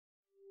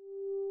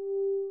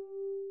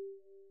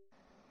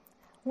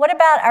What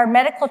about our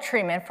medical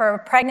treatment for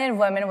pregnant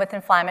women with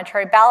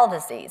inflammatory bowel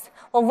disease?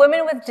 Well,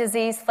 women with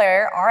disease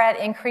flare are at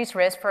increased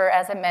risk for,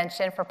 as I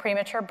mentioned, for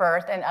premature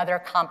birth and other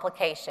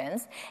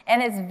complications.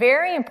 And it's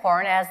very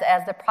important,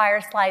 as the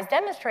prior slides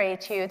demonstrated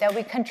to you, that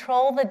we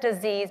control the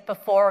disease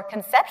before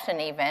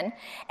conception even.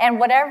 And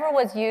whatever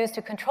was used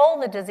to control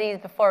the disease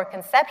before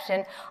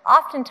conception,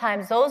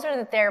 oftentimes those are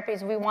the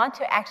therapies we want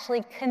to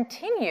actually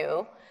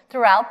continue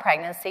throughout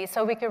pregnancy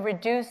so we could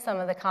reduce some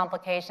of the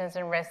complications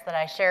and risks that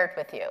I shared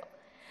with you.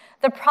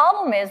 The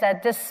problem is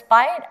that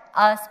despite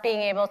us being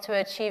able to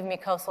achieve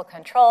mucosal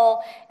control,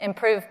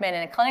 improvement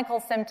in clinical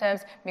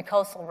symptoms,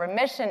 mucosal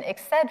remission,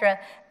 etc.,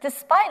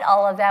 despite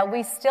all of that,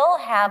 we still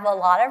have a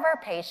lot of our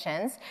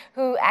patients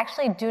who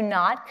actually do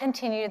not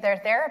continue their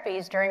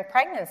therapies during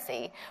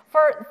pregnancy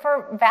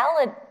for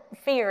valid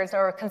fears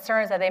or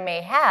concerns that they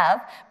may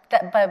have,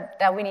 but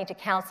that we need to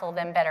counsel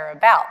them better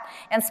about.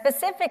 And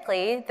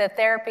specifically, the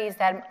therapies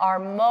that are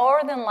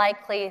more than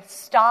likely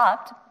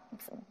stopped,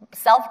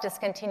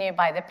 self-discontinued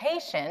by the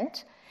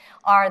patient,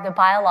 are the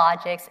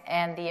biologics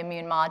and the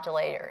immune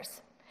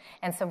modulators.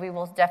 And so we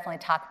will definitely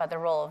talk about the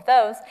role of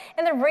those.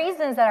 And the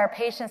reasons that our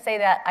patients say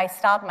that I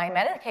stopped my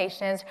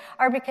medications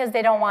are because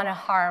they don't want to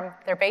harm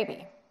their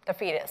baby, the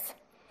fetus.